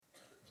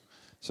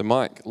So,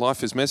 Mike,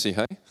 life is messy,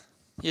 hey?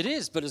 It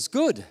is, but it's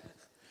good.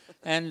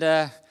 And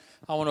I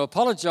want to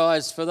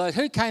apologise for those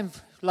who came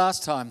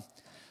last time.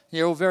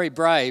 You're all very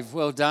brave.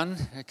 Well done.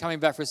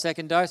 Coming back for a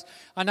second dose.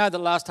 I know that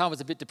last time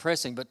was a bit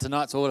depressing, but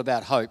tonight's all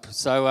about hope.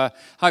 So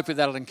hopefully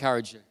that'll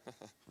encourage you.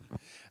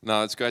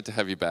 No, it's great to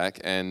have you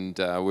back, and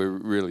we're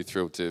really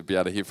thrilled to be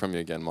able to hear from you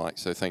again, Mike.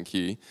 So thank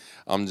you.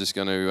 I'm just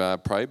going to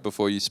pray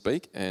before you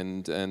speak,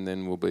 and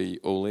then we'll be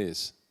all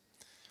ears.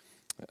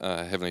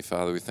 Heavenly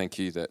Father, we thank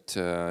you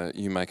that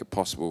you make it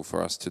possible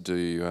for us to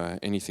do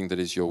anything that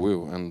is your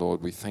will. And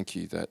Lord, we thank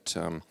you that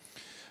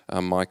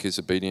Mike is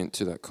obedient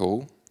to that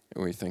call.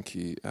 We thank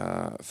you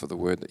for the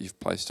word that you've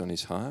placed on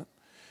his heart.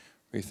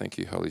 We thank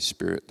you, Holy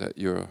Spirit, that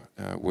you're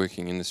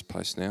working in this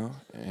place now,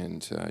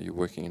 and you're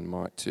working in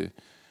Mike to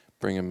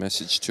bring a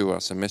message to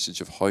us, a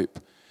message of hope,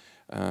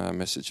 a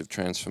message of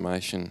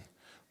transformation.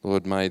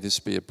 Lord, may this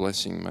be a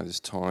blessing. May this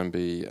time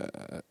be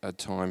a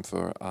time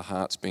for our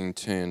hearts being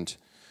turned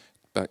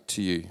back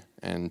to you,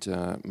 and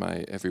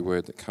may every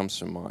word that comes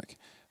from Mike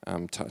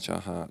touch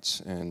our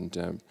hearts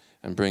and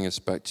bring us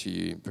back to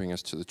you, bring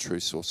us to the true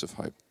source of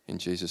hope. In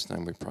Jesus'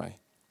 name we pray.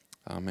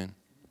 Amen.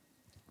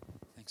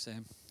 Thanks,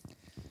 Sam.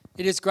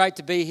 It is great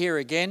to be here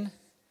again,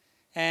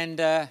 and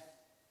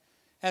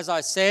as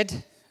I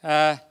said,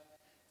 the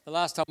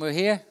last time we were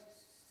here,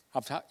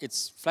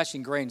 it's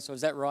flashing green, so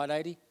is that right,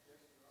 80?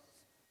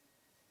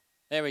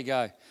 There we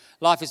go.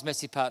 Life is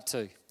Messy Part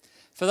 2.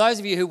 For those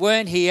of you who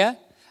weren't here,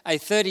 a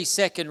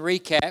 30-second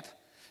recap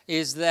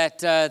is that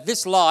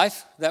this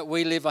life that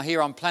we live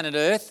here on planet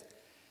Earth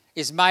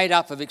is made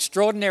up of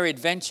extraordinary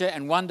adventure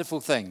and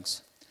wonderful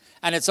things.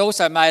 And it's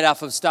also made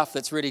up of stuff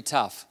that's really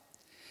tough.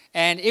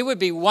 And it would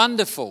be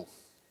wonderful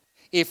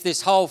if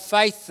this whole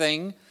faith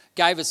thing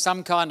gave us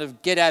some kind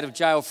of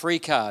get-out-of-jail-free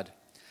card.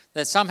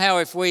 That somehow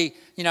if we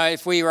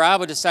were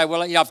able to say,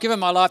 well, I've given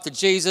my life to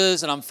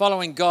Jesus and I'm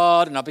following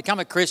God and I've become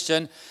a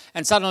Christian,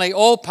 and suddenly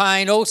all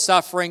pain, all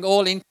suffering,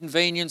 all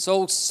inconvenience,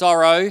 all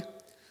sorrow,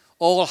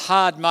 all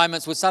hard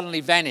moments would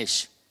suddenly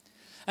vanish.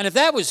 And if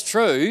that was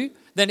true,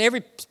 then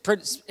every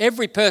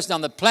person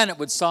on the planet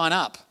would sign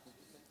up.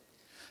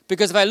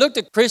 Because if they looked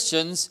at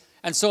Christians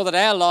and saw that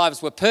our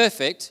lives were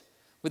perfect,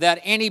 without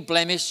any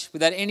blemish,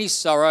 without any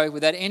sorrow,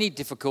 without any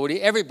difficulty,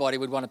 everybody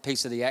would want a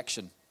piece of the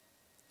action.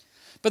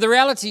 But the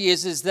reality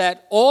is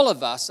that all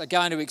of us are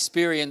going to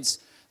experience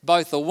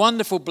both the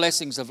wonderful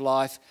blessings of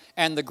life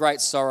and the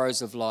great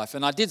sorrows of life.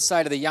 And I did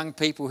say to the young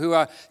people who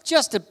are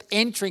just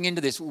entering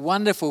into this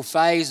wonderful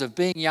phase of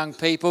being young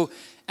people,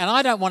 and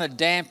I don't want to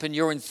dampen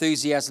your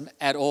enthusiasm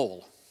at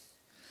all,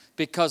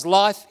 because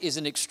life is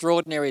an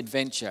extraordinary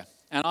adventure,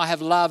 and I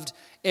have loved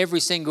every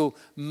single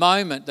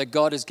moment that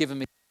God has given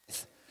me.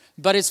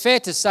 But it's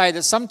fair to say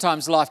that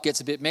sometimes life gets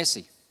a bit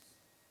messy.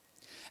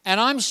 And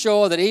I'm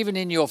sure that even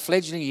in your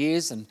fledgling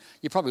years, and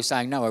you're probably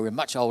saying, no, we're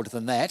much older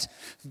than that,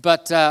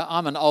 but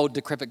I'm an old,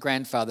 decrepit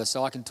grandfather,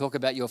 so I can talk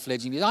about your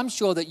fledgling years. I'm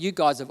sure that you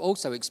guys have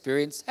also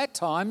experienced, at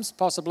times,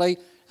 possibly,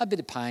 a bit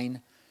of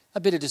pain, a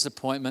bit of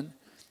disappointment,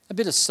 a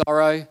bit of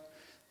sorrow.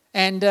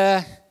 And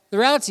the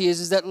reality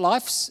is that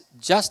life's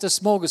just a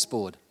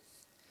smorgasbord.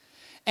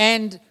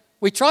 And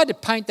we tried to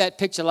paint that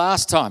picture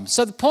last time.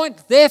 So the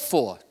point,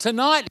 therefore,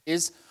 tonight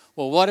is,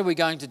 well, what are we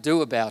going to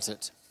do about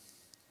it?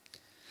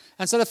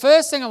 And so the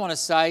first thing I want to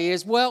say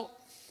is, well,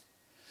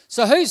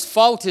 so whose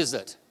fault is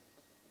it?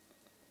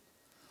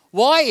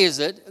 Why is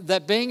it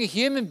that being a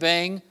human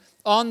being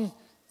on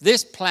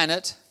this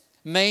planet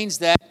means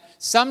that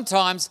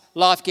sometimes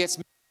life gets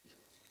messy?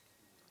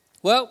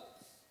 Well,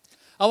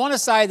 I want to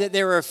say that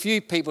there are a few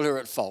people who are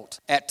at fault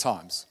at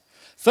times.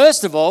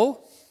 First of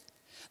all,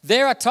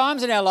 there are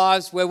times in our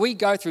lives where we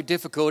go through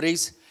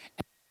difficulties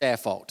and it's our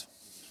fault.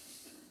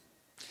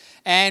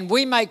 And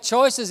we make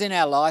choices in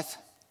our life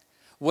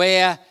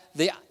where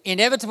the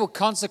inevitable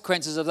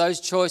consequences of those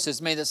choices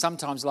mean that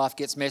sometimes life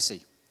gets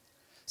messy.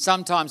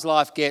 Sometimes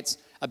life gets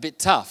a bit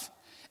tough.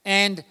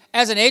 And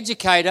as an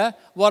educator,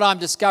 what I'm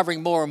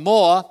discovering more and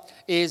more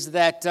is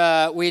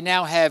that we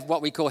now have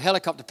what we call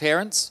helicopter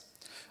parents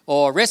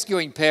or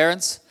rescuing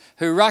parents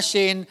who rush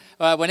in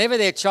whenever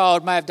their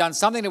child may have done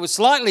something that was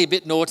slightly a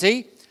bit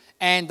naughty,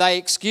 and they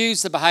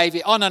excuse the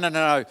behaviour. Oh,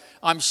 no.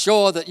 I'm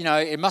sure that,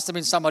 it must have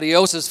been somebody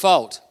else's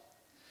fault.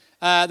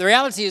 The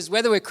reality is,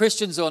 whether we're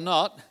Christians or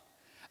not,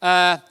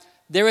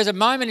 there is a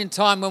moment in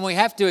time when we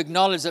have to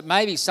acknowledge that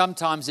maybe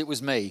sometimes it was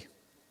me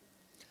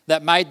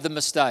that made the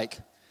mistake,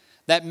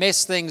 that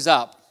messed things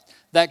up,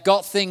 that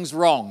got things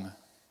wrong.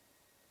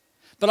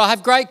 But I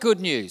have great good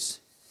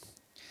news,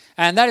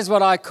 and that is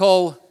what I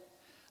call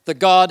the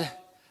God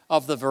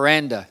of the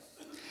veranda.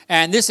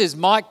 And this is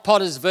Mike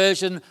Potter's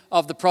version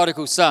of the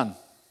prodigal son.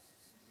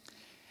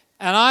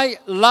 And I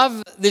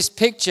love this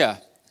picture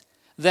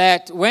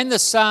that when the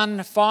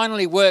son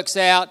finally works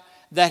out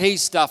that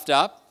he's stuffed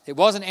up, it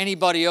wasn't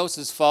anybody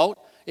else's fault,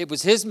 it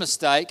was his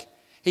mistake,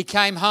 he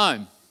came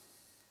home.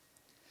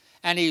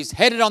 And he's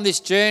headed on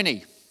this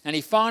journey, and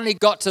he finally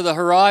got to the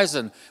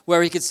horizon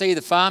where he could see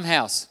the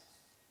farmhouse.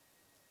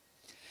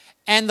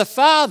 And the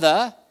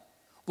father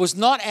was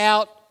not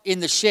out in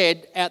the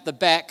shed at the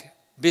back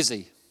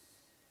busy.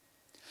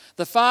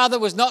 The father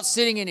was not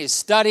sitting in his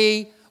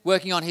study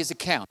working on his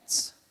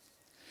accounts.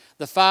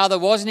 The father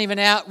wasn't even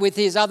out with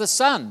his other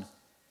son,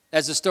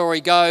 as the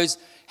story goes,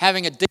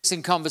 having a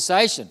decent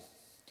conversation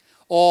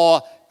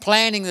or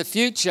planning the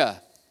future.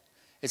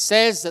 It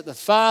says that the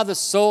father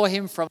saw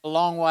him from a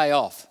long way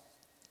off.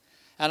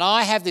 And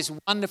I have this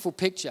wonderful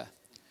picture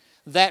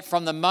that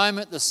from the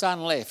moment the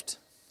son left,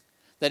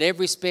 that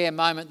every spare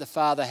moment the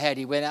father had,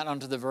 he went out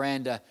onto the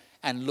veranda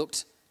and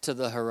looked to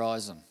the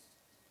horizon.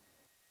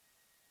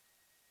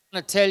 I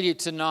want to tell you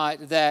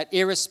tonight that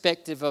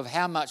irrespective of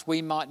how much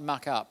we might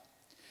muck up,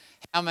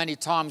 how many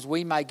times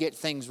we may get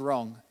things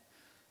wrong,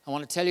 I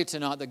want to tell you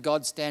tonight that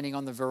God's standing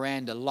on the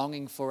veranda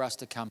longing for us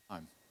to come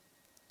home.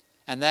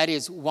 And that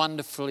is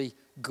wonderfully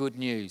good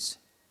news.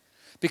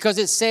 Because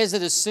it says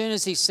that as soon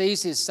as he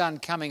sees his son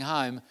coming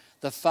home,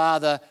 the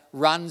father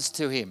runs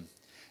to him.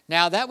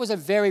 Now, that was a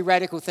very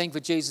radical thing for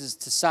Jesus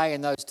to say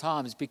in those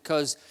times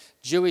because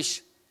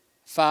Jewish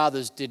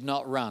fathers did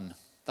not run.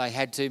 They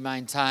had to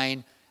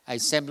maintain a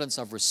semblance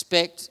of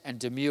respect and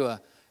demure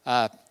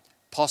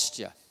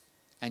posture.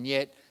 And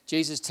yet,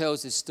 Jesus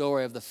tells this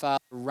story of the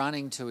father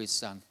running to his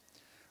son,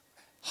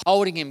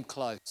 holding him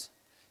close,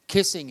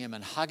 kissing him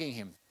and hugging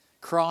him,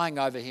 crying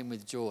over him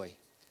with joy.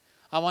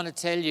 I want to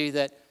tell you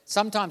that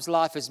sometimes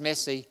life is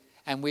messy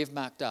and we've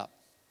mucked up.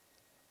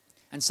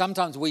 And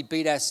sometimes we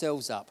beat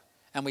ourselves up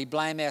and we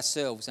blame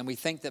ourselves and we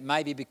think that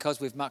maybe because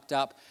we've mucked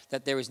up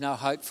that there is no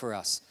hope for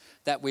us,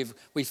 that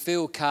we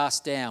feel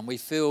cast down, we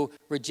feel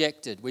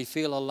rejected, we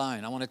feel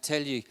alone. I want to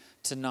tell you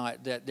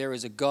tonight that there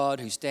is a God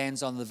who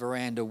stands on the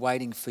veranda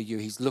waiting for you.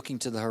 He's looking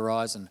to the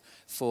horizon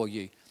for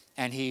you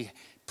and he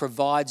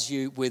provides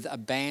you with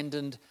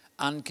abandoned,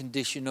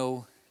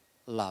 unconditional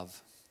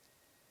love.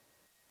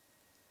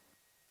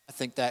 I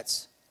think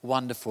that's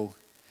wonderful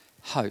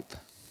hope.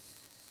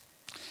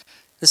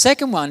 The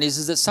second one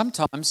is that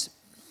sometimes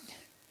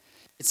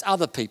it's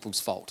other people's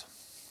fault.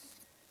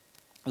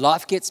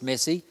 Life gets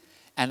messy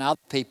and other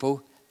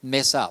people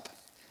mess up.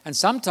 And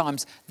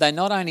sometimes they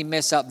not only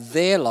mess up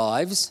their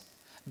lives,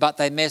 but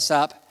they mess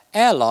up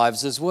our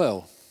lives as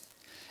well.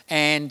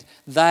 And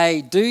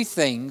they do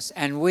things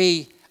and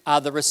we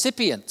are the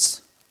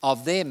recipients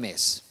of their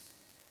mess.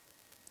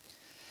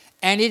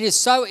 And it is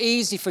so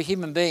easy for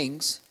human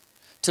beings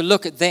to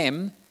look at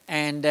them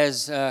and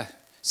as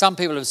some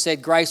people have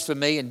said, grace for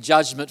me and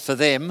judgment for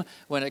them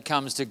when it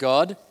comes to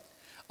God.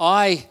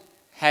 I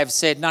have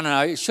said,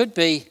 no, it should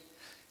be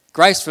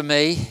grace for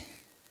me,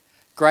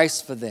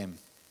 grace for them.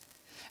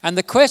 And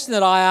the question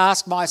that I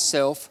ask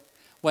myself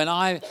when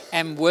I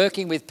am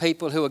working with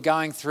people who are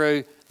going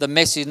through the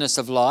messiness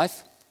of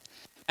life,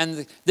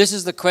 and this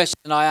is the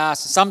question I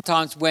ask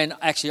sometimes when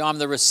actually I'm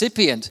the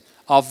recipient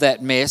of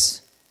that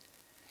mess,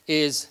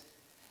 is,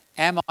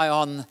 am I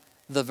on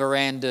the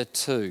veranda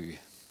too?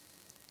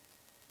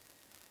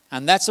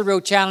 And that's a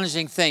real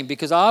challenging thing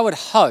because I would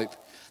hope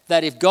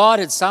that if God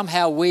had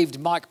somehow weaved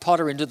Mike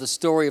Potter into the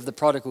story of the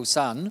prodigal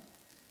son,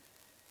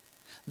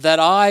 that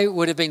I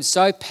would have been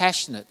so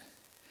passionate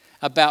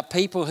about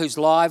people whose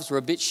lives were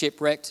a bit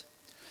shipwrecked,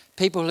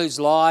 people whose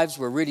lives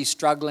were really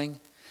struggling,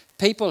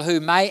 people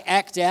who may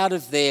act out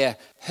of their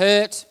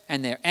hurt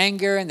and their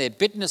anger and their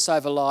bitterness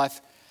over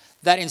life,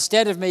 that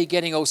instead of me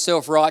getting all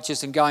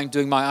self-righteous and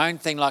doing my own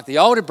thing like the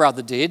older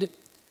brother did,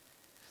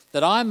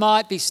 that I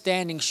might be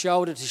standing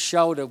shoulder to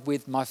shoulder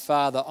with my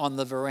father on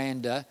the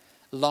veranda,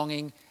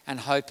 longing and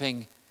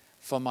hoping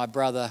for my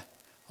brother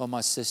or my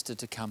sister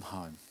to come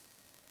home.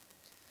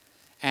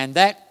 And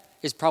that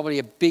is probably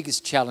a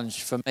biggest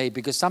challenge for me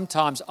because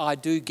sometimes I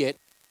do get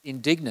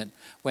indignant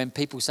when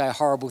people say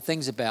horrible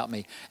things about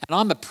me. And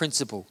I'm a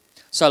principal,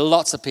 so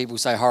lots of people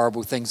say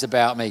horrible things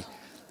about me.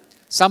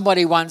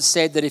 Somebody once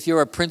said that if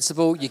you're a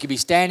principal, you could be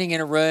standing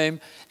in a room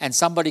and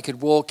somebody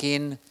could walk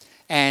in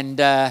and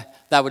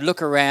they would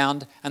look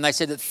around and they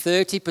said that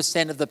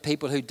 30% of the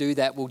people who do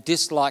that will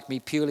dislike me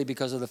purely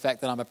because of the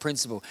fact that I'm a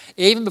principal,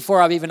 even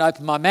before I've even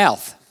opened my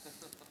mouth.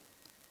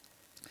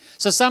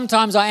 So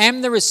sometimes I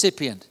am the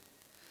recipient.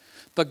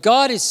 But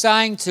God is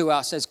saying to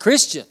us as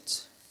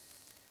Christians,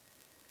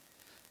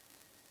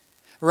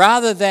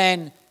 rather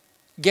than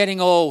getting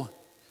all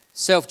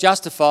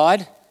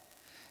self-justified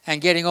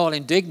and getting all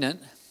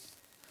indignant,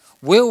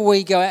 will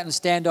we go out and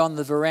stand on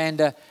the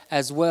veranda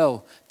as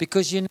well?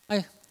 Because,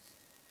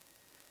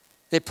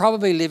 they're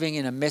probably living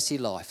in a messy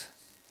life.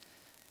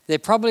 They're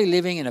probably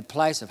living in a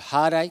place of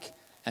heartache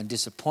and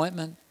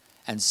disappointment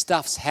and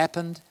stuff's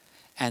happened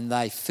and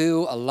they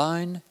feel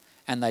alone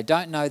and they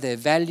don't know their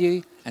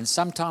value and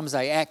sometimes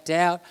they act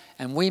out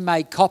and we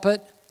may cop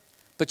it,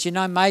 but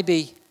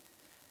maybe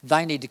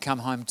they need to come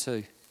home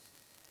too.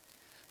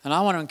 And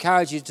I want to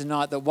encourage you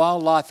tonight that while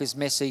life is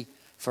messy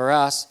for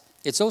us,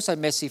 it's also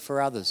messy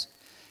for others.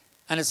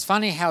 And it's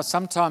funny how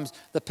sometimes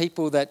the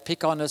people that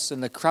pick on us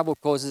and the trouble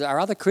causes are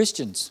other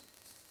Christians.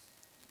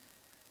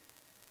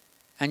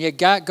 And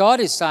yet God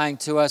is saying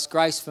to us,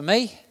 grace for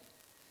me,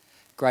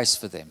 grace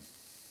for them.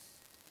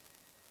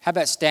 How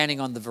about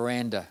standing on the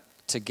veranda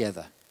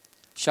together,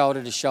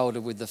 shoulder to shoulder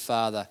with the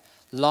Father,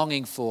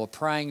 longing for,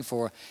 praying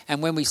for,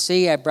 and when we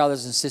see our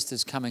brothers and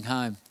sisters coming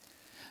home,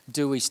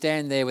 do we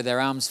stand there with our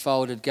arms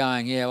folded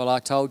going, yeah, well, I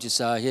told you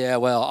so. Yeah,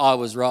 well, I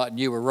was right and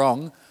you were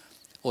wrong.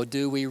 Or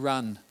do we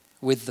run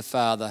with the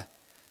Father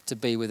to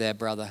be with our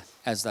brother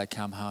as they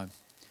come home?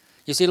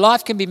 You see,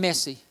 life can be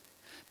messy,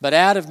 but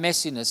out of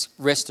messiness,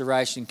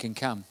 restoration can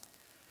come.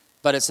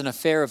 But it's an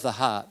affair of the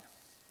heart.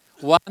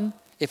 One,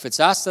 if it's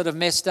us that have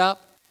messed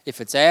up,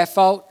 if it's our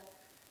fault,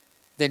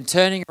 then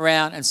turning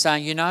around and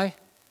saying, you know,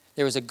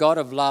 there is a God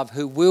of love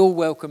who will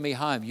welcome me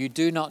home. You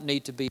do not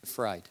need to be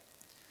afraid.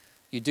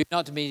 You do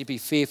not need to be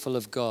fearful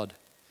of God.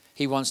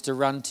 He wants to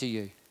run to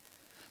you.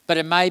 But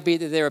it may be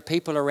that there are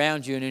people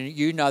around you and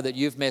you know that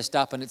you've messed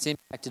up and it's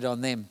impacted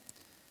on them.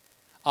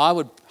 I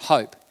would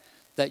hope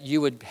that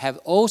you would have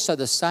also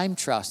the same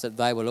trust that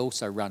they will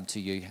also run to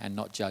you and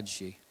not judge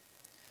you,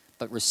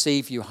 but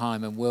receive you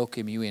home and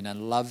welcome you in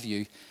and love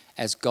you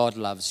as God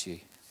loves you.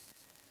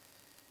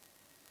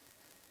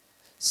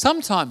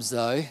 Sometimes,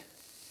 though,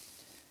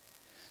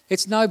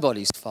 it's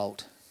nobody's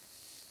fault.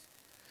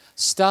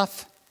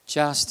 Stuff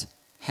just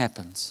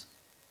happens.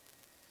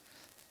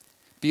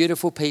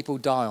 Beautiful people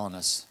die on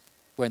us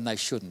when they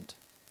shouldn't.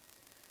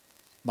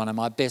 One of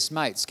my best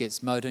mates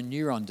gets motor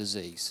neuron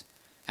disease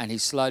and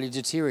he's slowly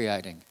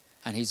deteriorating,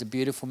 and he's a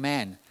beautiful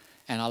man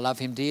and I love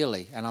him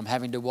dearly, and I'm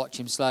having to watch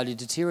him slowly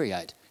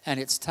deteriorate, and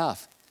it's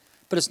tough.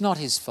 But it's not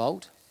his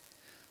fault.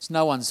 It's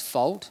no one's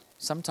fault.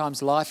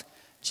 Sometimes life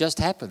just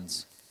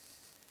happens.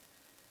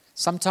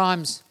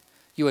 Sometimes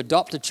you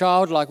adopt a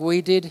child like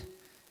we did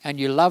and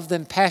you love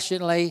them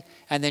passionately,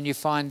 and then you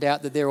find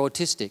out that they're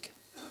autistic.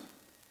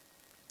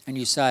 And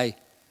you say,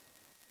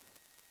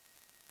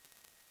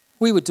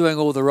 we were doing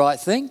all the right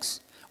things.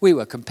 We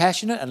were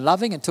compassionate and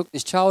loving and took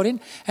this child in,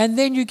 and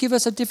then you give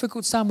us a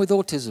difficult son with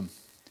autism.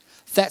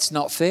 That's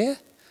not fair.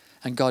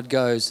 And God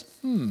goes,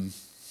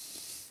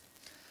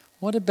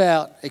 what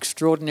about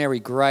extraordinary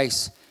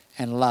grace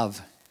and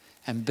love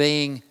and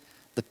being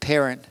the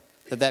parent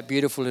that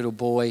beautiful little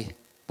boy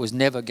was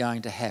never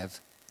going to have?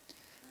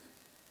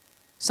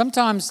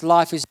 Sometimes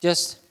life is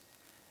just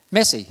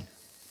messy.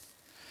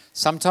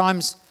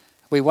 Sometimes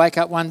we wake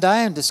up one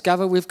day and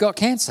discover we've got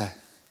cancer,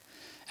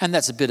 and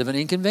that's a bit of an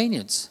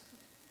inconvenience.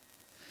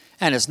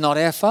 And it's not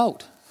our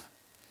fault.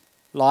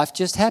 Life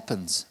just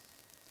happens.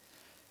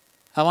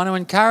 I want to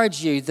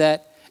encourage you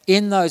that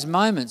in those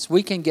moments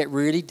we can get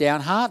really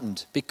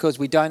downhearted because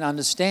we don't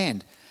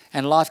understand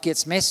and life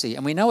gets messy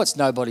and we know it's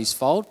nobody's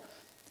fault,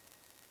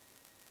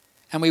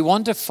 and we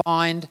want to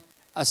find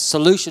a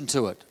solution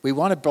to it. We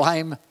want to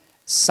blame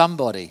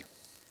somebody.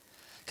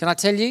 Can I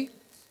tell you?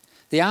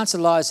 The answer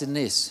lies in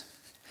this.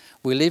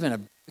 We live in a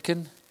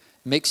broken,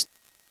 mixed,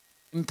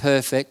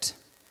 imperfect,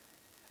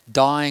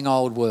 dying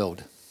old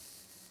world.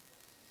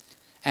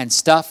 And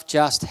stuff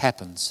just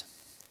happens.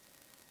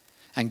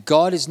 And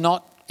God is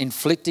not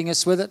inflicting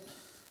us with it.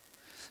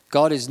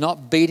 God is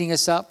not beating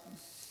us up.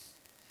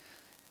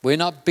 We're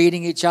not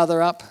beating each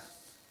other up.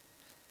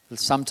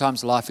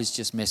 Sometimes life is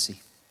just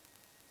messy.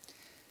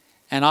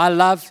 And I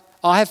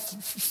have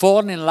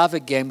fallen in love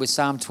again with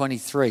Psalm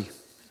 23.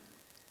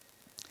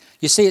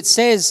 You see, it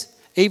says,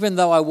 even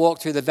though I walk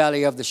through the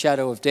valley of the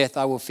shadow of death,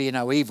 I will fear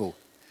no evil.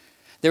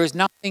 There is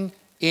nothing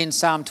in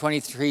Psalm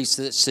 23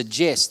 that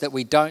suggests that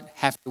we don't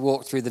have to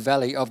walk through the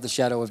valley of the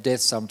shadow of death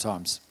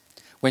sometimes,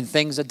 when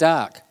things are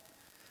dark,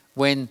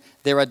 when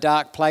there are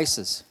dark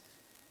places.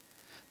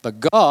 But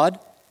God,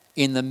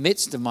 in the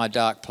midst of my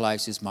dark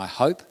place, is my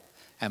hope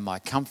and my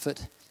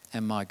comfort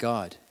and my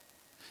guide.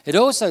 It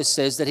also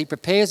says that he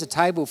prepares a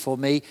table for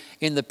me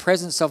in the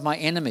presence of my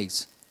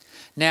enemies.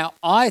 Now,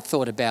 I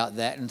thought about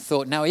that and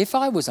thought, now, if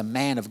I was a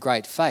man of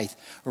great faith,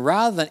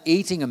 rather than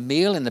eating a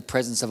meal in the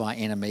presence of my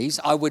enemies,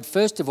 I would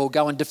first of all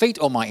go and defeat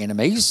all my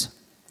enemies,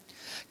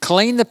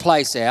 clean the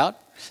place out,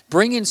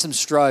 bring in some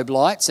strobe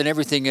lights and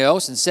everything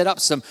else, and set up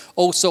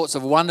all sorts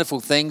of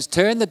wonderful things,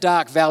 turn the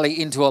dark valley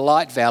into a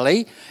light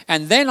valley,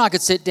 and then I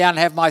could sit down and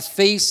have my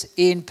feast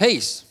in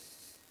peace.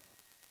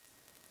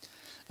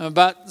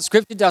 But the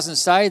scripture doesn't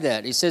say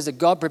that. It says that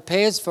God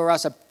prepares for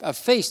us a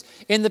feast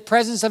in the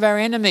presence of our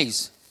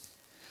enemies.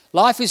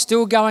 Life is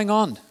still going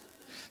on.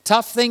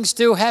 Tough things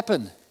still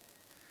happen.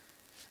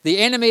 The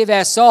enemy of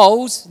our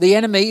souls, the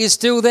enemy, is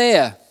still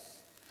there.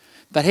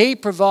 But he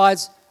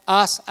provides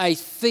us a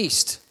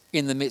feast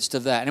in the midst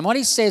of that. And what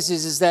he says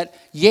is that,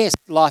 yes,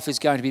 life is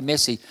going to be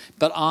messy,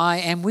 but I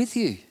am with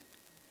you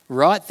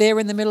right there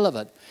in the middle of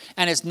it.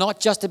 And it's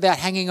not just about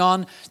hanging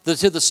on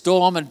to the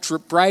storm and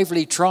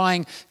bravely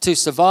trying to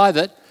survive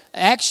it.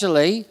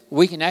 Actually,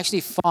 we can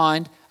actually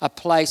find a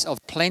place of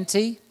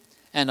plenty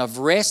and of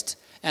rest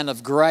and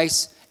of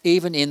grace,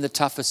 even in the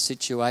toughest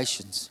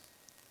situations.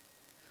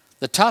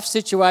 The tough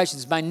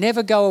situations may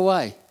never go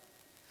away,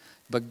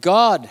 but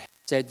God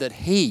said that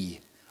he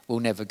will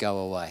never go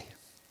away.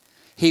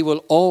 He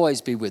will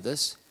always be with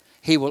us.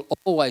 He will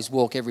always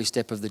walk every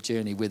step of the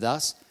journey with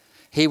us.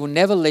 He will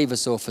never leave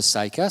us or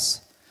forsake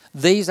us.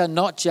 These are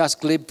not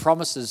just glib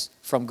promises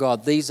from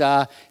God. These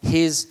are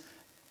his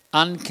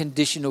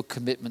unconditional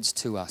commitments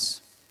to us.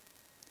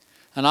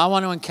 And I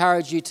want to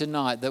encourage you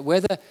tonight that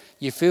whether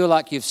you feel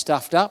like you've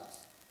stuffed up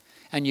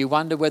and you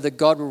wonder whether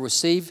God will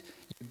receive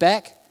you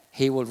back,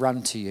 he will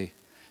run to you.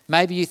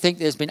 Maybe you think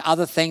there's been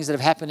other things that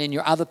have happened in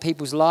your other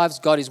people's lives.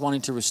 God is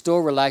wanting to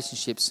restore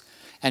relationships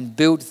and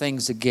build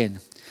things again.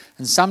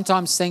 And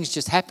sometimes things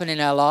just happen in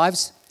our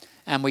lives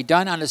and we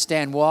don't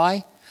understand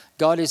why.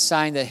 God is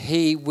saying that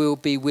he will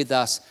be with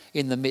us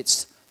in the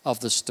midst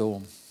of the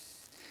storm.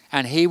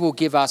 And he will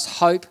give us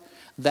hope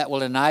that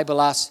will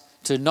enable us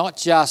to not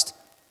just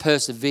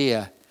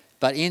persevere,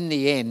 but in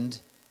the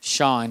end,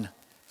 shine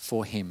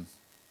for him.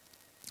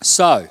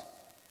 So,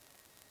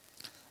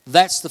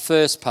 that's the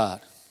first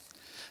part.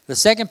 The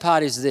second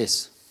part is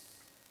this.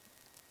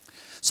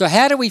 So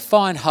how do we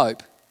find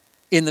hope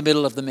in the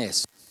middle of the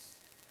mess?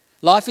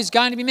 Life is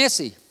going to be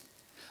messy.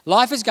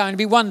 Life is going to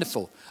be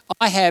wonderful.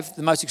 I have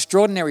the most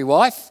extraordinary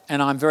wife,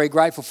 and I'm very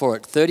grateful for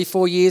it.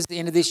 34 years at the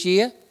end of this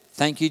year.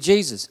 Thank you,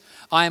 Jesus.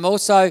 I am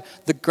also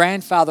the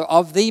grandfather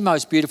of the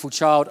most beautiful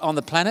child on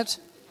the planet,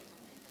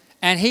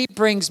 and he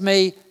brings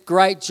me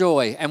great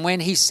joy. And when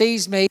he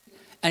sees me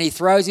and he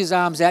throws his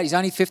arms out, he's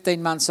only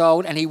 15 months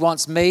old, and he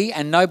wants me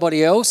and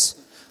nobody else,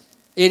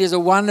 it is a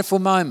wonderful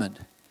moment.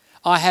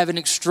 I have an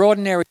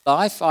extraordinary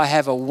life. I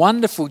have a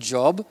wonderful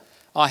job.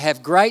 I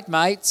have great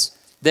mates.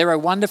 There are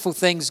wonderful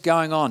things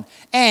going on.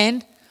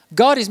 And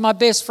God is my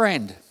best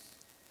friend.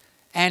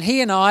 And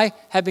he and I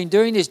have been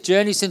doing this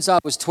journey since I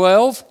was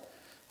 12,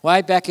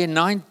 way back in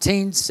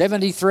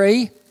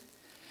 1973.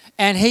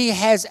 And he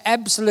has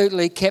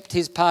absolutely kept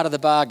his part of the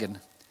bargain.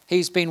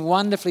 He's been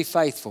wonderfully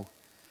faithful.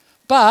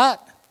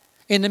 But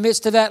in the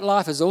midst of that,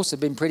 life has also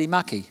been pretty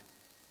mucky.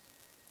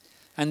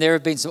 And there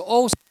have been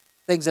all sorts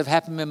of things that have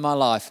happened in my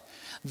life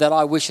that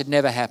I wish had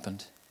never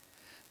happened.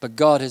 But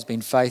God has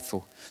been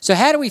faithful. So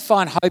how do we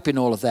find hope in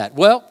all of that?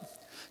 Well,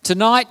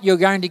 tonight you're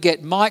going to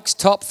get Mike's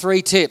top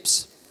 3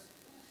 tips.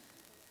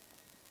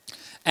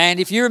 And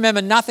if you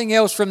remember nothing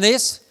else from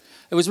this,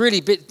 it was really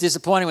a bit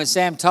disappointing when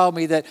Sam told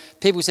me that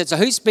people said, so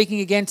who's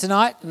speaking again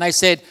tonight? And they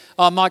said,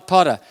 oh, Mike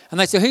Potter. And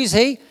they said, who's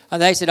he?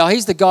 And they said, oh,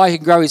 he's the guy who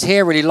can grow his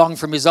hair really long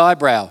from his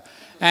eyebrow.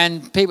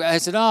 And people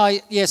said, oh,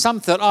 yeah, some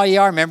thought, oh,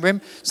 yeah, I remember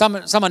him.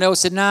 Someone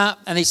else said, nah.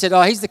 And he said,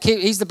 oh, he's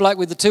the bloke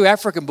with the 2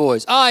 African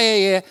boys. Oh,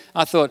 yeah.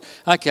 I thought,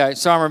 okay,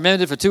 so I'm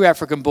remembered for 2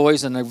 African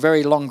boys and a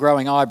very long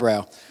growing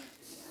eyebrow.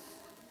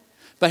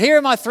 But here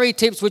are my 3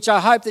 tips, which I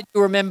hope that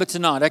you'll remember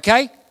tonight,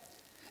 okay?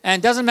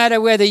 And it doesn't matter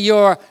whether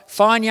you're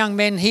fine young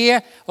men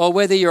here or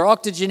whether you're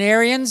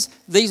octogenarians.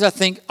 These, I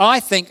think,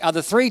 are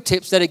the 3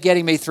 tips that are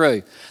getting me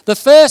through. The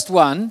first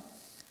one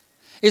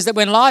is that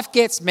when life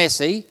gets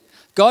messy,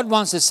 God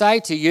wants to say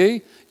to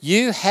you,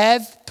 you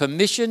have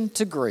permission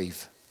to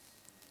grieve.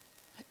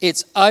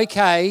 It's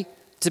okay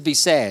to be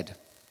sad.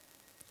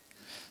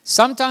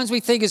 Sometimes we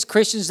think as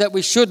Christians that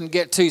we shouldn't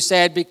get too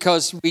sad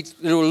because it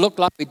will look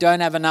like we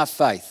don't have enough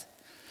faith.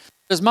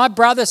 As my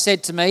brother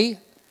said to me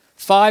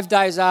 5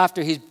 days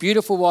after his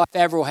beautiful wife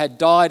Avril had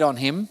died on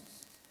him,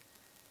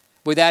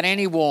 without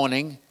any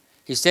warning,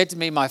 he said to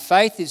me, my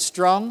faith is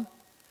strong,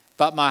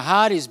 but my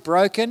heart is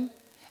broken,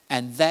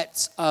 and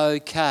that's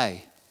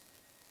okay.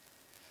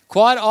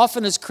 Quite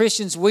often as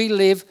Christians, we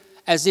live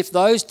as if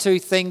those 2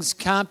 things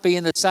can't be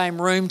in the same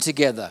room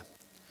together.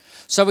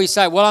 So we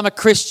say, well, I'm a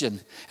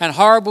Christian and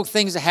horrible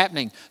things are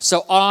happening,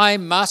 so I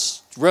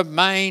must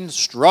remain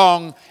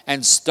strong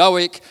and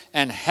stoic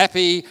and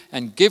happy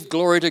and give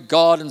glory to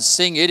God and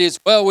sing, it is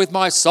well with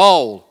my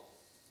soul.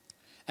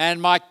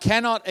 And I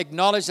cannot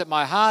acknowledge that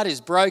my heart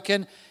is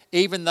broken,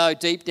 even though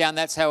deep down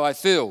that's how I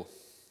feel.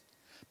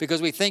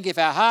 Because we think if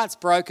our heart's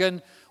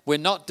broken, we're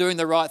not doing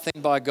the right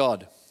thing by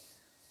God.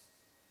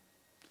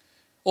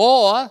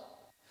 Or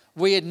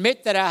we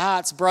admit that our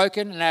heart's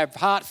broken and our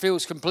heart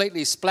feels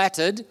completely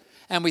splattered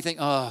and we think,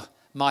 oh,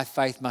 my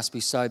faith must be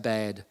so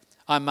bad.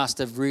 I must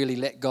have really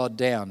let God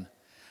down.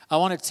 I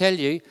want to tell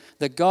you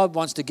that God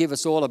wants to give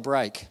us all a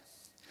break.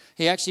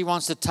 He actually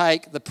wants to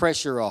take the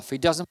pressure off. He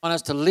doesn't want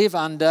us to live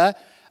under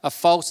a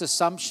false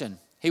assumption.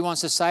 He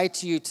wants to say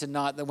to you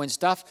tonight that when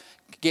stuff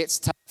gets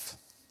tough,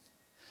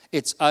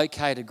 it's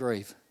okay to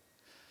grieve.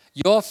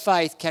 Your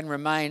faith can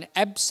remain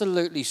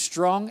absolutely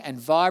strong and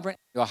vibrant.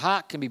 Your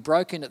heart can be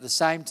broken at the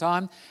same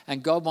time.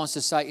 And God wants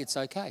to say, it's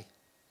okay.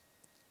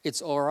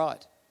 It's all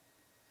right.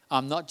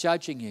 I'm not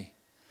judging you.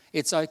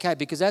 It's okay.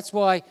 Because that's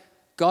why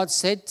God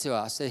said to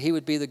us that he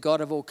would be the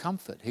God of all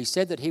comfort. He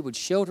said that he would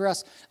shelter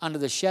us under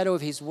the shadow of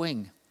his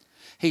wing.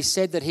 He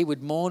said that he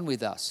would mourn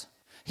with us.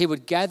 He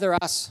would gather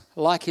us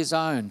like his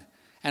own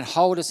and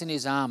hold us in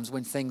his arms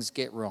when things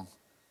get wrong.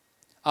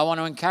 I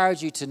want to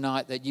encourage you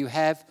tonight that you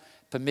have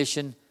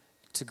permission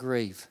to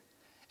grieve,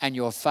 and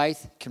your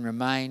faith can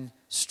remain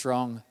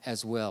strong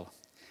as well.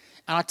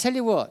 And I tell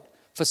you what,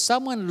 for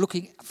someone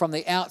looking from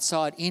the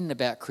outside in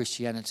about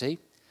Christianity,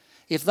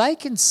 if they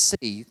can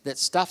see that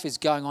stuff is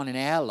going on in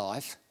our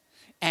life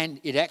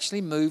and it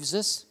actually moves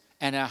us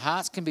and our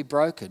hearts can be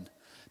broken,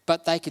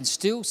 but they can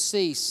still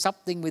see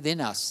something within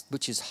us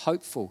which is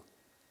hopeful,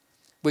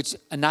 which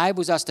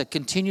enables us to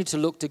continue to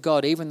look to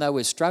God even though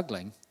we're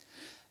struggling,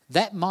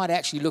 that might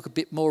actually look a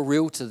bit more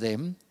real to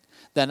them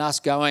than us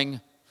going,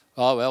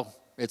 oh, well,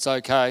 it's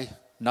okay,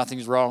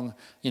 nothing's wrong,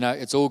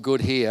 it's all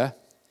good here.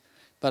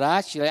 But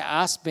actually,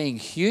 us being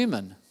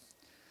human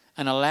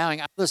and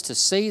allowing others to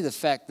see the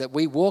fact that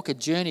we walk a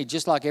journey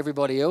just like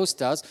everybody else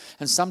does,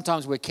 and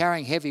sometimes we're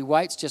carrying heavy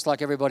weights just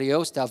like everybody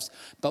else does,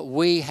 but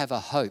we have a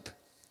hope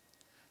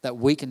that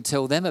we can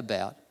tell them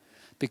about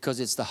because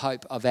it's the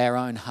hope of our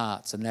own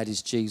hearts, and that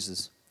is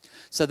Jesus.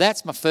 So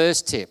that's my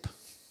first tip.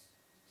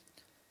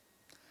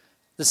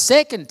 The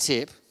second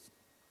tip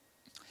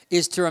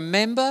is to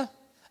remember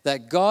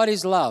that God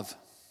is love.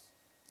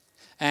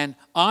 And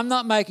I'm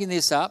not making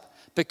this up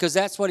because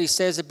that's what he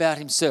says about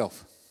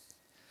himself.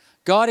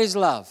 God is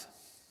love,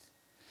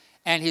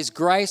 and his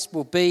grace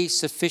will be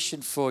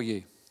sufficient for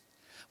you.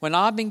 When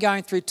I've been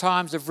going through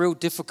times of real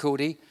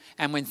difficulty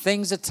and when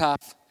things are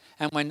tough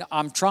and when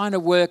I'm trying to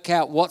work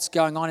out what's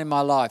going on in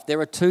my life, there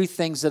are two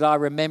things that I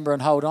remember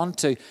and hold on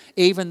to,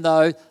 even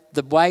though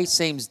the way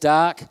seems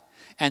dark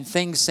and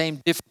things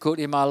seem difficult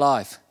in my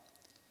life.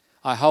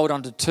 I hold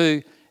on to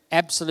two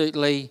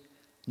absolutely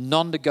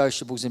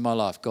non-negotiables in my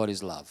life. God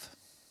is love,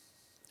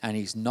 and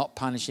he's not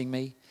punishing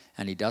me,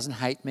 and he doesn't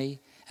hate me,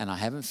 and I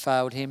haven't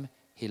failed him.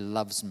 He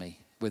loves me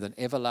with an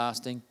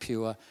everlasting,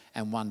 pure,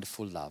 and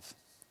wonderful love.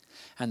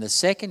 And the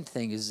second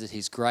thing is that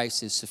his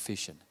grace is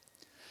sufficient.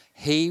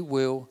 He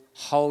will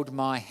hold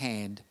my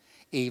hand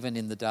even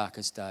in the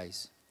darkest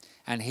days,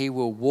 and he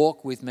will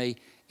walk with me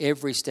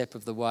every step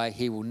of the way.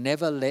 He will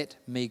never let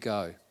me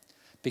go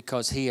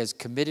because he has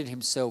committed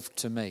himself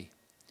to me.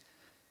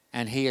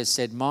 And he has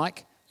said,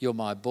 Mike, you're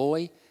my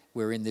boy.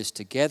 We're in this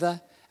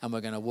together, and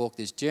we're going to walk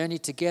this journey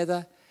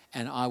together,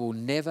 and I will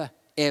never,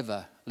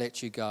 ever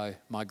let you go.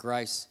 My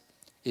grace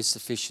is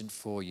sufficient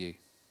for you.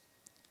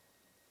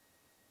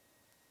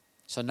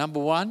 So number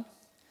one,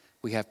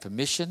 we have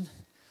permission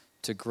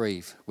to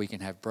grieve. We can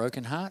have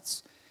broken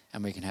hearts,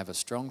 and we can have a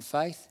strong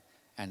faith,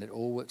 and it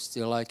all works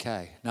still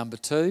okay. Number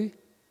two,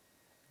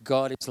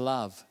 God is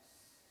love.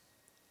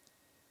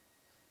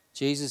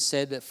 Jesus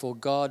said that for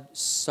God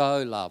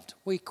so loved.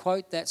 We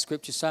quote that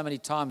scripture so many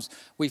times,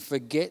 we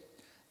forget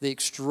the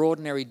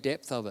extraordinary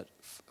depth of it.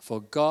 For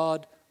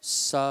God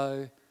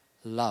so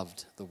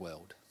loved the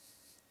world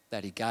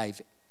that he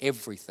gave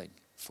everything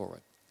for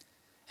it,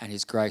 and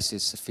his grace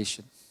is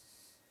sufficient.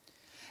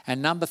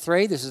 And number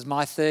three, this is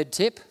my third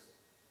tip.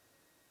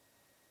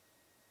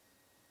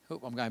 Oh,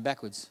 I'm going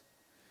backwards.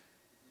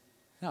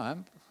 No,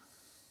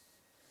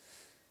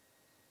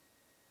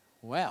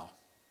 wow.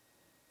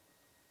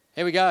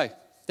 Here we go.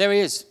 There he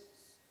is.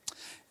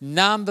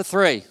 Number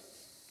three.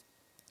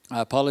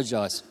 I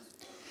apologise.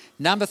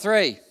 Number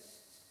three.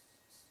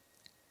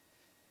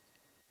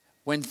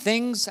 When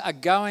things are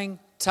going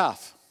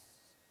tough,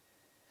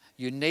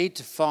 you need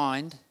to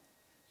find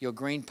your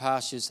green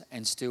pastures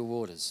and still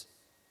waters.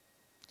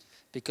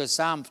 Because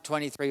Psalm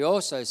 23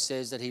 also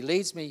says that he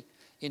leads me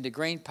into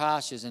green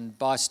pastures, and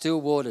by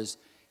still waters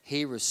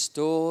he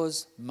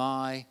restores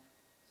my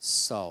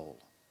soul.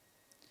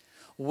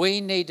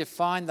 We need to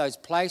find those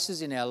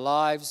places in our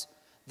lives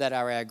that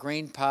are our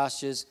green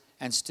pastures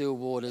and still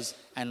waters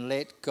and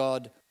let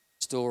God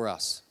restore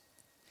us.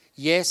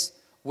 Yes,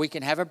 we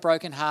can have a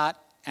broken heart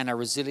and a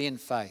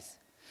resilient faith.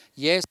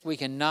 Yes, we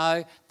can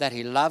know that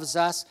he loves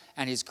us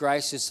and his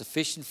grace is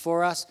sufficient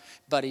for us,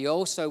 but he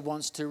also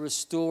wants to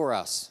restore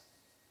us.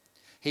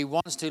 He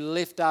wants to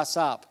lift us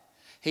up.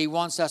 He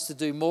wants us to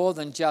do more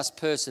than just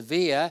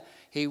persevere.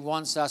 He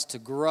wants us to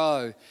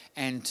grow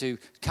and to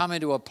come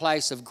into a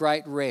place of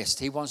great rest.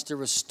 He wants to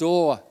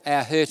restore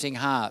our hurting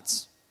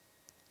hearts.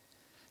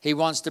 He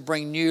wants to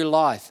bring new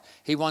life.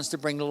 He wants to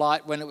bring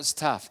light when it was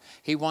tough.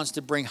 He wants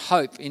to bring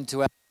hope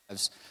into our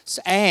lives.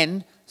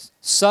 And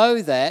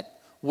so that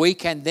we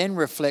can then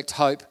reflect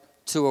hope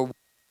to a world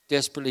that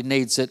desperately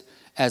needs it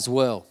as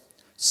well.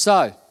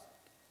 So,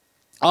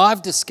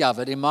 I've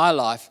discovered in my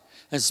life,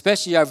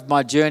 especially over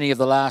my journey of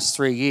the last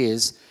 3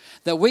 years,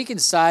 that we can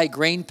say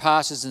green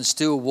pastures and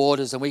still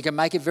waters, and we can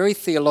make it very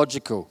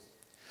theological.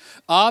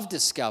 I've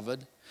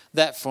discovered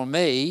that for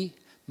me,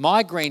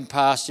 my green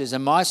pastures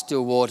and my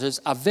still waters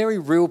are very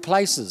real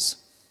places.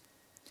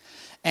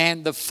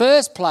 And the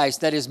first place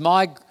that is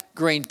my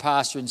green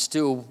pasture and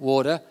still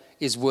water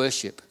is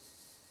worship.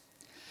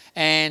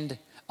 And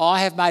I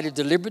have made a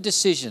deliberate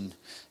decision,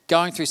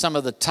 going through some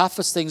of the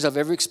toughest things I've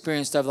ever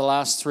experienced over the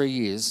last 3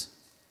 years,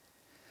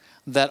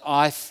 that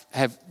I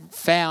have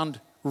found,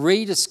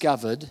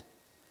 rediscovered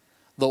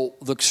the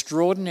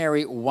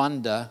extraordinary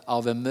wonder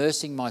of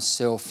immersing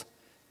myself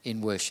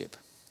in worship.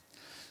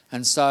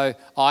 And so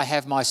I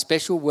have my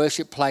special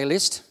worship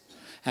playlist,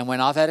 and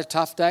when I've had a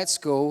tough day at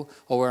school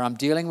or where I'm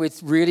dealing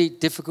with really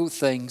difficult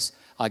things,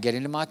 I get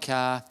into my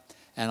car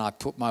and I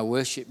put my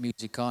worship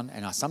music on,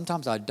 and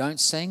sometimes I don't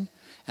sing,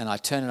 and I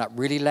turn it up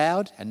really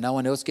loud and no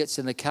one else gets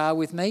in the car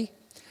with me,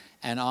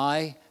 and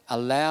I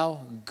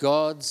allow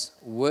God's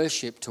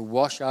worship to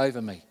wash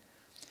over me,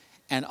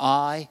 and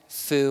I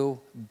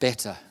feel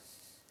better.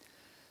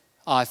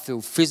 I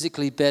feel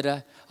physically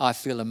better. I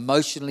feel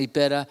emotionally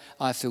better.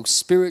 I feel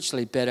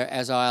spiritually better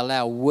as I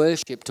allow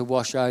worship to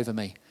wash over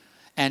me.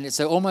 And it's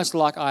almost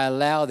like I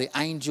allow the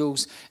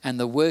angels and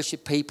the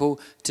worship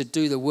people to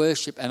do the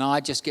worship, and I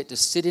just get to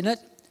sit in it,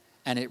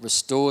 and it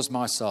restores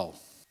my soul.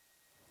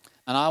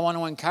 And I want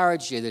to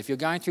encourage you that if you're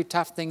going through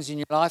tough things in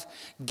your life,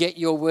 get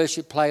your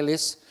worship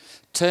playlist,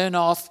 turn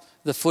off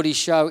the footy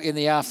show in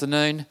the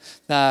afternoon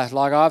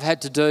like I've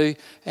had to do,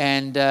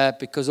 and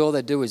because all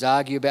they do is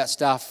argue about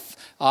stuff,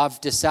 I've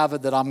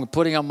discovered that I'm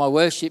putting on my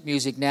worship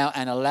music now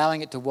and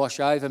allowing it to wash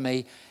over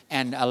me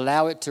and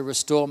allow it to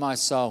restore my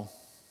soul.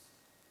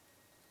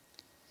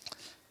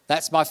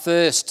 That's my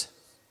first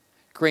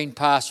green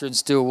pasture and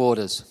still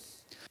waters.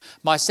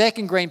 My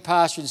second green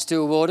pasture and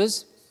still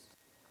waters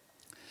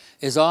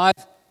is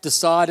I've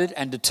decided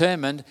and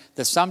determined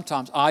that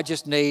sometimes I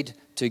just need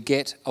to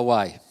get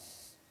away.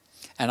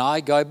 And I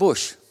go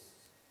bush.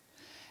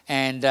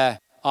 And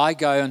I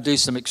go and do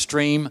some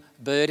extreme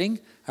birding.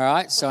 All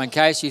right, so in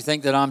case you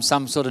think that I'm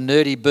some sort of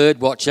nerdy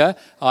bird watcher,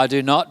 I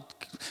do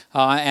not.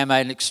 I am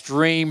an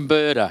extreme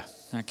birder,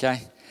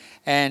 okay?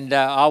 And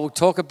I will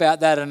talk about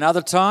that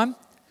another time.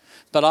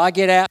 But I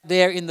get out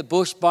there in the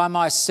bush by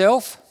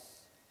myself,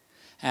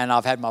 and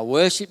I've had my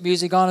worship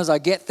music on as I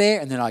get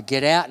there, and then I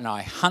get out and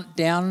I hunt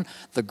down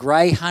the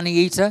grey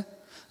honeyeater,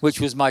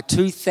 which was my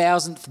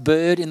 2,000th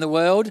bird in the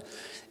world.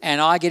 And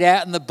I get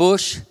out in the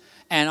bush,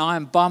 and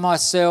I'm by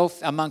myself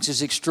amongst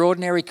this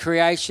extraordinary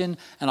creation.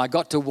 And I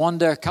got to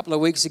wander a couple of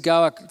weeks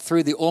ago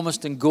through the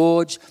Ormiston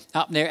Gorge,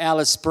 up near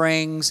Alice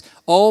Springs,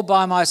 all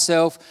by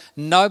myself,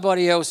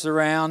 nobody else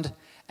around,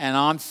 and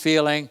I'm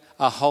feeling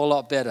a whole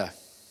lot better.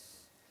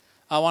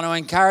 I want to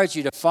encourage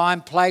you to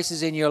find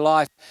places in your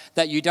life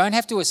that you don't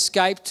have to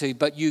escape to,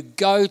 but you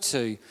go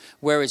to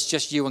where it's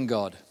just you and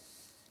God,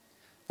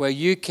 where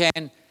you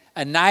can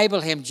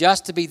enable him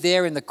just to be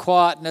there in the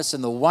quietness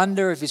and the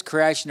wonder of his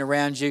creation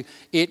around you.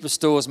 It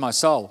restores my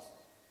soul.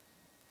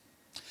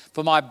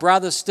 For my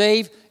brother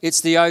Steve,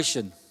 it's the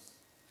ocean.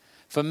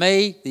 For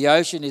me, the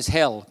ocean is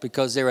hell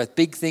because there are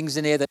big things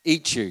in there that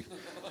eat you.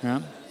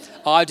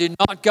 I do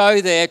not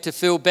go there to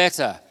feel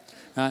better.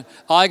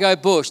 I go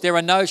bush. There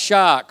are no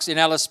sharks in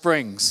Alice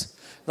Springs.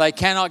 They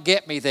cannot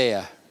get me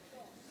there.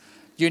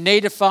 You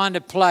need to find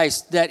a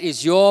place that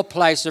is your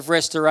place of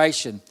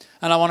restoration.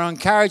 And I want to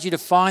encourage you to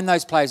find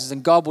those places,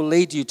 and God will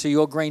lead you to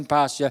your green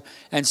pasture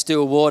and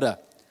still water.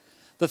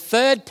 The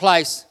third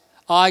place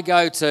I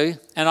go to,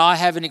 and I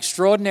have an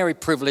extraordinary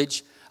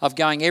privilege of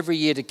going every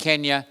year to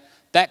Kenya,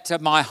 back to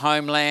my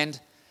homeland,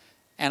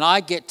 and I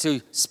get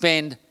to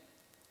spend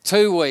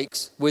 2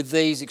 weeks with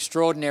these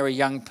extraordinary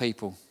young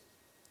people.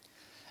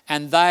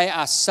 And they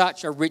are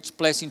such a rich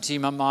blessing to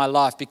my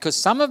life, because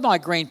some of my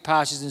green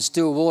pastures and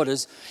still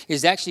waters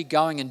is actually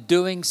going and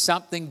doing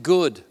something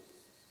good.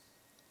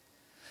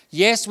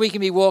 Yes, we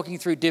can be walking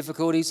through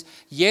difficulties.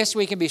 Yes,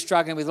 we can be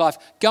struggling with life.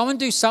 Go and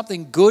do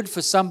something good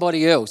for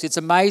somebody else. It's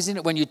amazing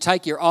that when you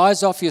take your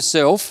eyes off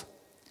yourself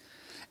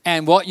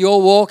and what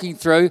you're walking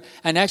through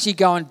and actually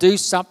go and do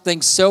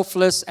something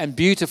selfless and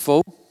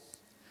beautiful.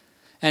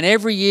 And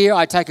every year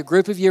I take a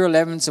group of Year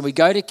 11s and we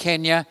go to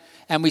Kenya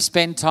and we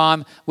spend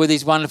time with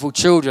these wonderful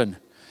children.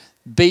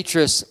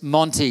 Beatrice,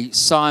 Monty,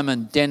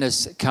 Simon,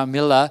 Dennis,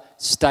 Camilla,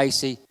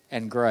 Stacey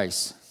and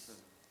Grace.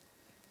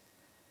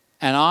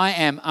 And I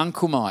am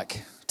Uncle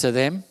Mike to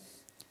them,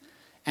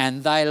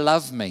 and they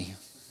love me.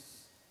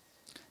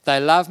 They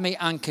love me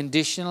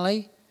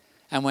unconditionally,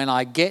 and when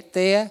I get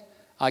there,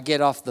 I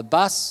get off the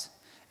bus,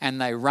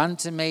 and they run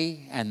to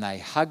me, and they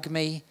hug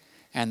me,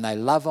 and they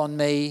love on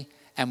me,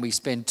 and we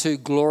spend 2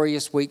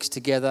 glorious weeks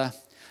together,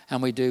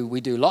 and we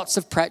do lots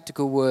of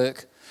practical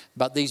work.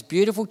 But these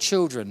beautiful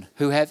children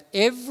who have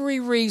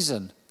every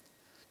reason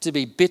to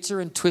be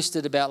bitter and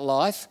twisted about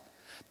life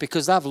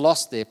because they've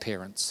lost their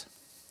parents.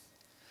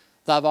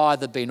 They've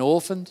either been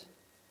orphaned,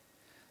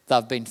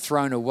 they've been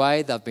thrown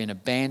away, they've been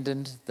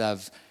abandoned,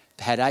 they've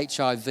had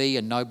HIV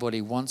and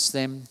nobody wants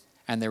them,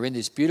 and they're in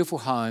this beautiful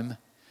home,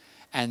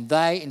 and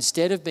they,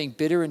 instead of being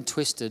bitter and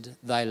twisted,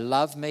 they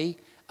love me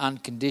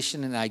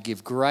unconditionally, and they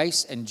give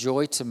grace and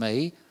joy to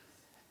me,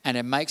 and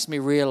it makes me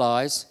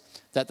realise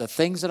that the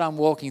things that I'm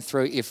walking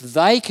through, if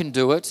they can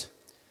do it,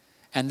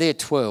 and they're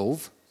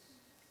 12,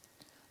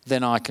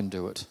 then I can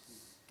do it.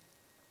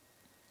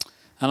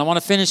 And I want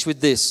to finish with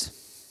this.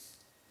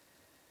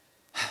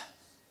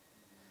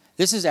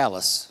 This is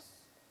Alice.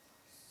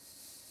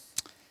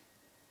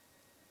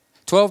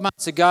 12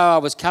 months ago, I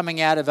was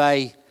coming out of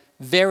a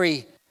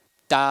very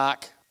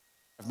dark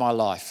of my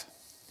life,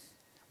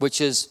 which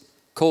has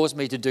caused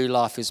me to do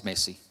Life is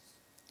Messy.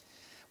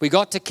 We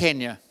got to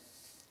Kenya,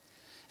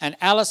 and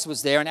Alice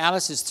was there, and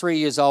Alice is 3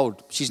 years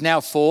old. She's now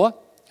 4,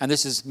 and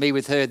this is me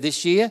with her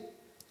this year.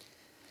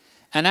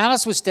 And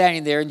Alice was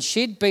standing there, and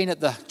she'd been at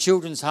the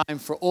children's home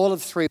for all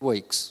of 3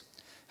 weeks.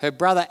 Her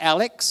brother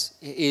Alex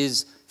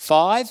is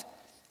 5,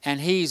 and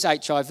he's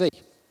HIV.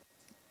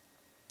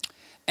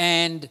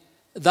 And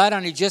they'd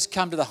only just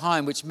come to the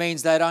home, which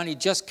means they'd only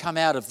just come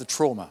out of the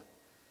trauma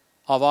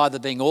of either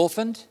being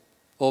orphaned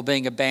or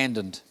being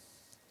abandoned.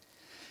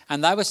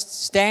 And they were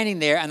standing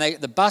there, and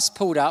the bus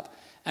pulled up,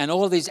 and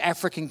all of these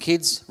African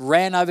kids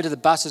ran over to the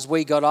bus as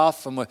we got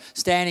off, and were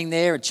standing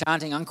there and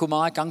chanting, Uncle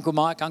Mike, Uncle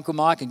Mike, Uncle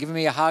Mike, and giving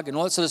me a hug and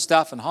all that sort of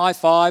stuff, and high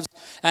fives,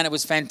 and it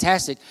was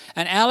fantastic.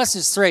 And Alice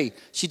is 3.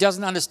 She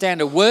doesn't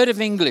understand a word of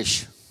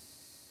English.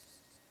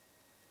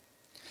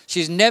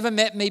 She's never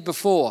met me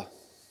before.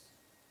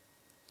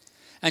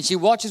 And she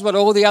watches what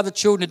all the other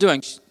children are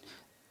doing.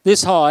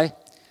 This high.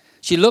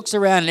 She looks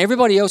around and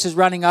everybody else is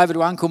running over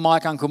to Uncle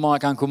Mike, Uncle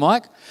Mike, Uncle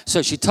Mike.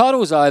 So she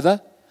toddles over,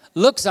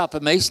 looks up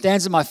at me,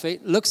 stands at my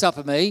feet, looks up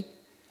at me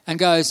and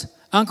goes,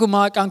 Uncle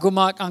Mike, Uncle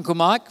Mike, Uncle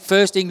Mike.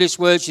 First English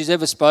word she's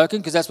ever spoken,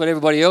 because that's what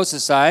everybody else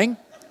is saying.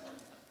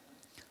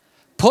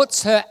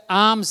 Puts her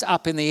arms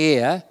up in the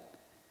air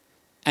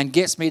and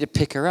gets me to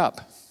pick her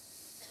up.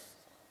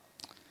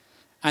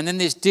 And then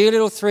this dear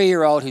little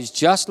 3-year-old who's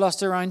just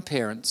lost her own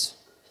parents,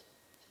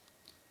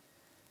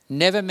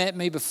 never met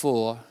me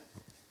before,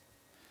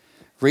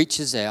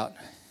 reaches out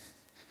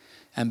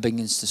and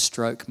begins to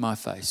stroke my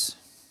face.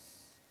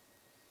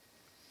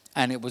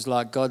 And it was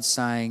like God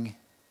saying,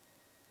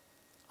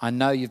 I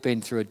know you've been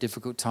through a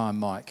difficult time,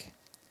 Mike.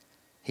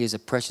 Here's a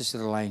precious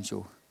little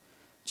angel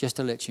just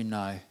to let you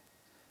know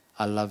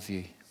I love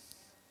you.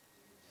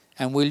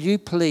 And will you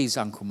please,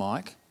 Uncle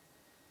Mike,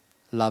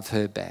 love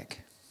her back?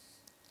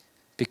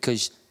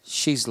 Because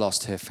she's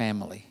lost her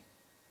family.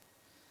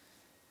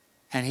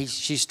 And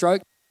she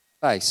stroked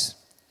my face.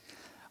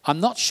 I'm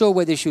not sure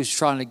whether she was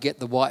trying to get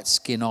the white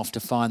skin off to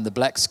find the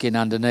black skin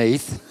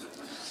underneath,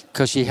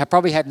 because she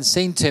probably hadn't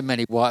seen too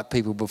many white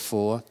people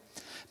before.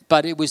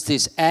 But it was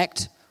this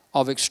act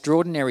of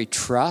extraordinary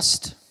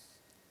trust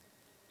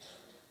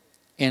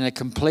in a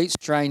complete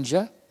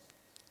stranger.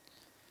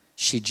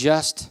 She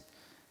just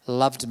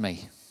loved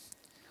me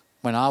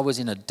when I was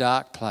in a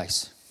dark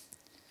place.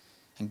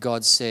 And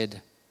God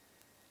said,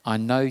 I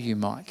know you,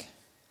 Mike.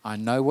 I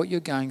know what you're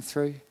going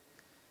through.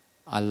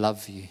 I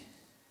love you.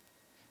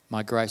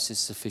 My grace is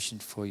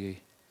sufficient for you.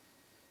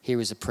 Here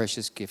is a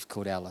precious gift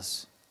called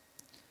Alice.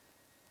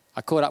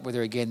 I caught up with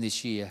her again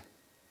this year.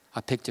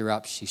 I picked her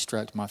up. She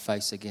stroked my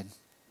face again.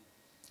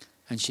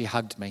 And she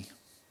hugged me.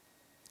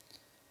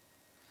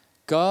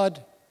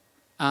 God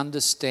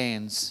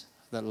understands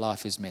that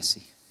life is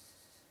messy.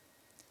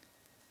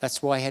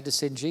 That's why he had to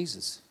send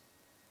Jesus.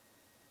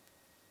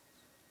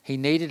 He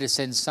needed to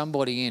send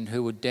somebody in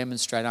who would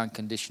demonstrate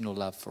unconditional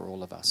love for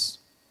all of us.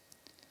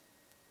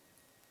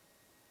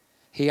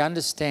 He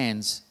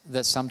understands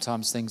that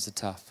sometimes things are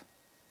tough.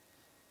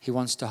 He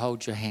wants to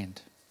hold your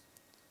hand.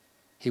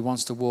 He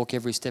wants to walk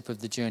every step of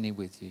the journey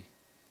with you.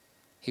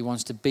 He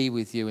wants to be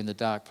with you in the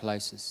dark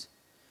places.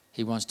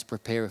 He wants to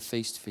prepare a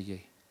feast for you.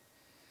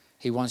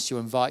 He wants to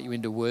invite you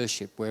into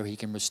worship where he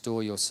can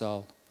restore your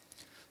soul.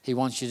 He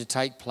wants you to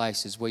take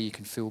places where you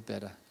can feel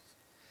better.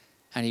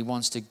 And he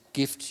wants to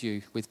gift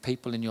you with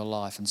people in your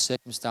life and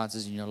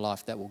circumstances in your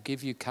life that will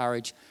give you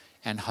courage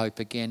and hope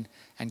again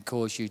and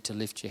cause you to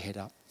lift your head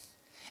up.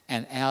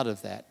 And out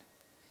of that,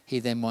 he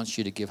then wants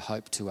you to give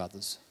hope to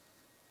others.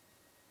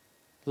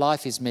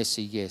 Life is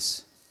messy,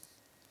 yes,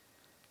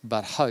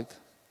 but hope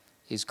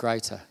is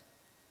greater.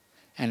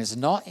 And it's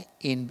not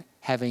in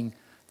having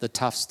the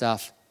tough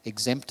stuff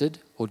exempted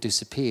or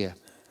disappear.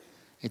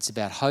 It's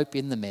about hope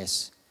in the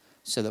mess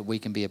so that we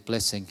can be a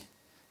blessing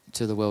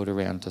to the world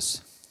around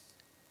us.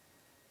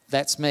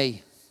 That's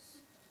me.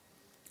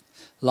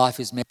 Life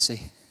is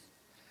messy,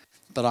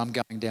 but I'm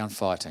going down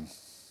fighting.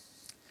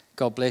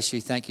 God bless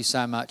you. Thank you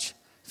so much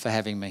for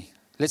having me.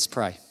 Let's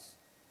pray.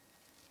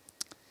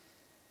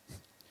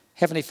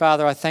 Heavenly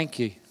Father, I thank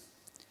you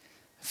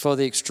for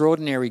the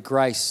extraordinary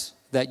grace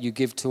that you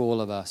give to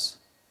all of us.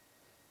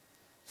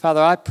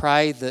 Father, I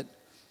pray that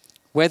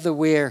whether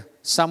we're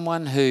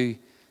someone who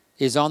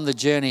is on the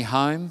journey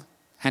home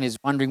and is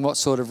wondering what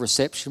sort of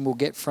reception we'll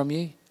get from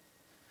you,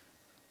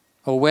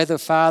 or whether,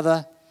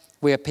 Father,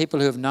 we are people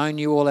who have known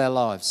you all our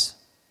lives,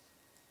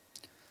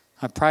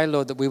 I pray,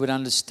 Lord, that we would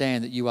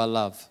understand that you are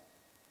love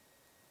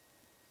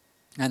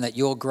and that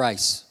your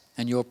grace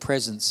and your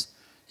presence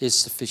is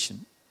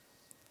sufficient.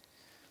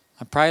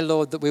 I pray,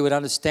 Lord, that we would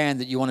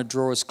understand that you want to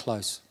draw us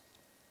close.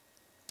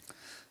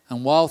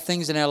 And while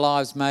things in our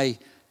lives may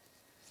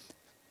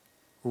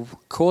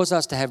cause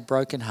us to have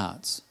broken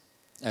hearts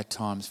at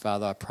times,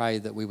 Father, I pray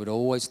that we would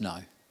always know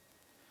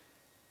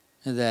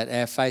that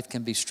our faith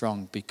can be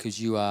strong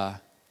because you are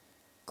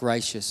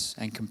gracious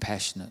and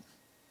compassionate,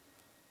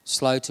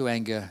 slow to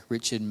anger,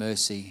 rich in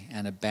mercy,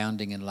 and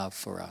abounding in love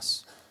for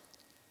us.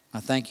 I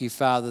thank you,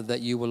 Father,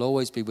 that you will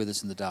always be with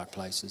us in the dark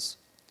places.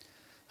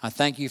 I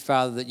thank you,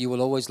 Father, that you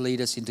will always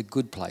lead us into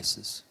good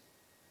places.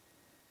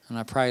 And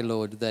I pray,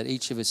 Lord, that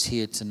each of us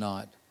here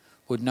tonight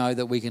would know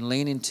that we can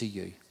lean into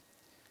you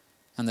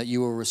and that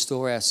you will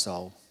restore our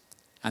soul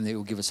and that you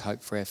will give us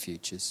hope for our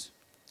futures.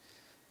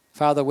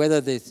 Father, whether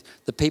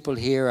the people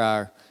here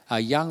are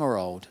young or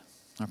old,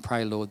 I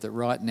pray, Lord, that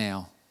right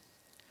now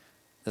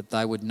that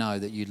they would know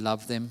that you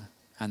love them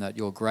and that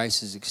your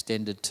grace is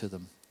extended to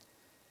them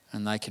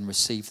and they can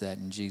receive that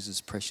in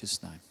Jesus'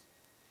 precious name.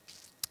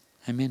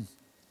 Amen.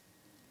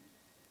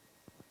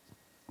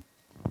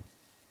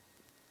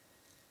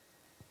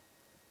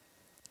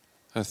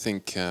 I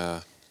think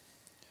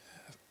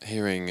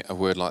hearing a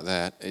word like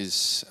that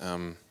is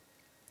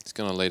it's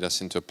going to lead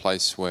us into a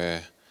place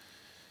where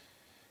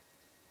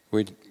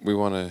we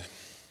want to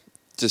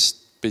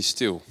just be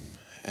still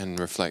and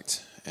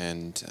reflect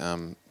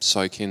and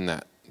soak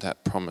in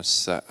that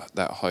promise,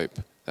 that hope,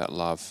 that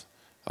love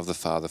of the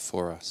Father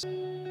for us.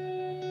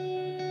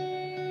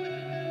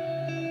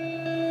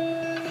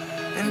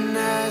 And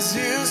as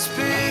you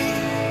speak,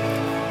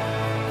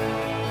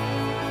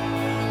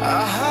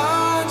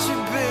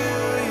 100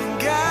 billion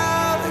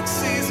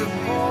galaxies are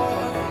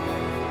born.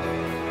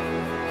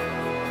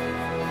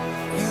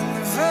 In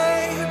the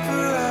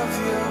vapor of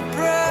your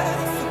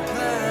breath, the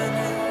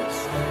planets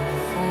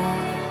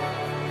form.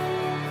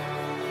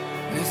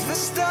 And if the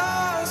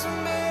stars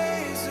were made